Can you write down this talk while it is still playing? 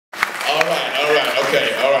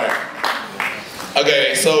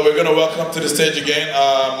Okay, so we're gonna welcome to the stage again.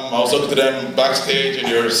 I was talking to them backstage, and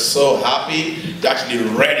they're so happy. They're actually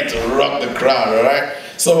ready to rock the crowd. All right.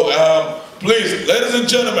 So please, ladies and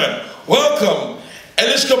gentlemen, welcome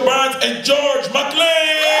Elishka and George Maclean.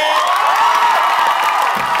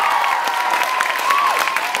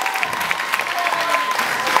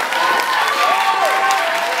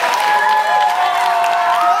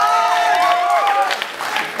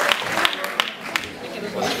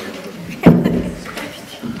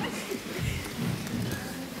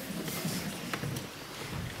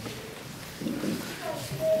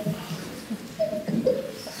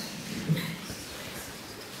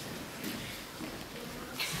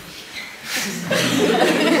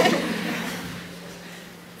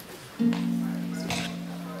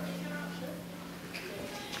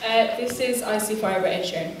 This is I See Fire by Ed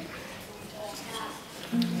Sheeran.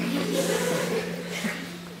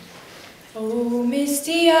 Oh,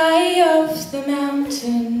 misty eye of the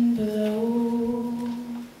mountain below,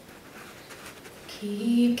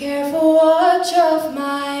 keep careful watch of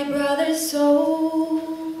my brother's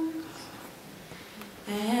souls.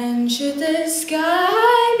 And should the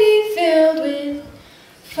sky be filled with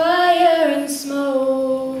fire and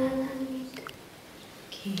smoke,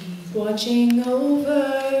 keep watching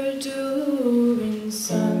over during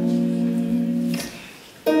suns.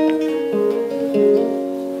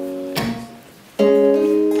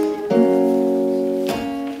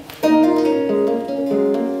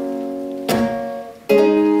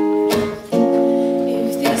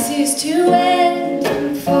 If this is to end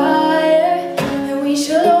in fire, then we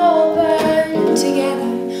shall all burn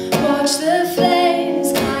together. Watch the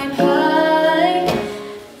flames climb high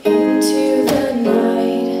into the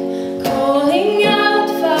night, calling out,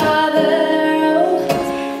 Father,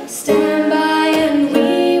 oh, stand by and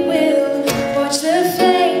we will watch the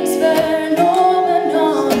flames burn open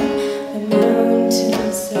on the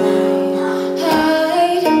mountainside.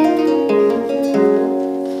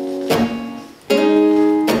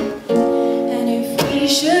 And if we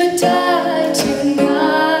should die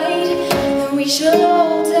tonight, then we shall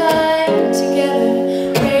all die together.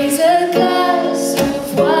 Raise a glass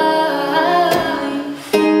of wine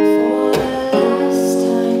for the last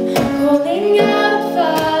time, calling out,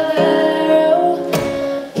 Father, oh,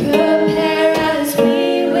 prepare as we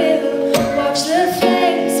will watch the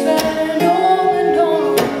flames burn open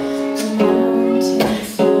on the mountainside.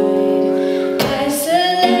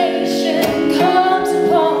 Isolation comes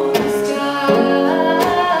upon the sky,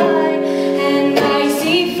 and I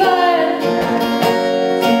see fire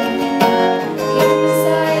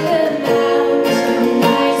inside the mountain.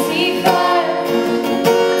 I see fire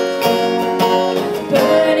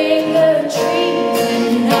burning the trees,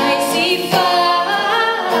 and I see fire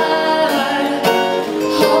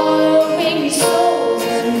hollowing souls,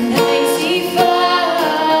 and I see fire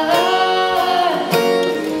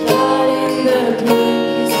blood in the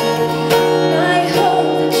breeze. I hope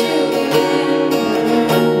that you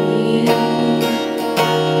remember me.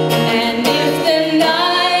 And if the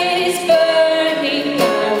night is burning, I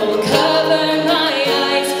will cover my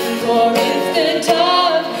eyes. For if the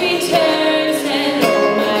dark returns, then all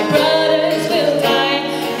my brothers will die.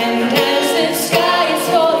 And as the sky is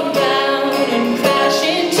falling down and crash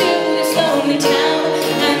into this lonely town,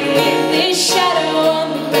 and with this shadow on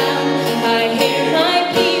the ground, I hear my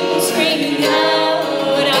people screaming out.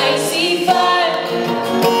 I see fire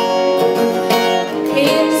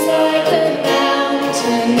inside the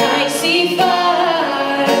mountain. I see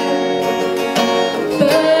fire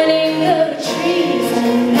burning the trees,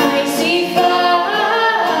 and I see fire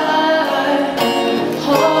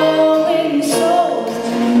hollowing souls,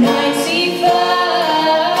 and I see fire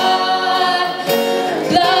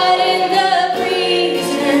blood in the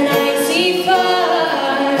breeze, and I see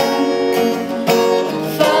fire,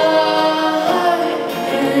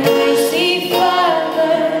 and I see fire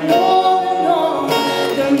burn on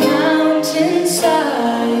the mountainside.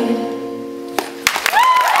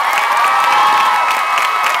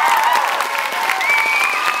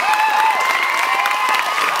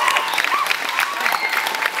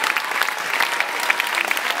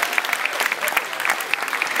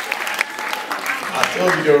 I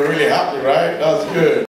told you they were really happy, right? That's good.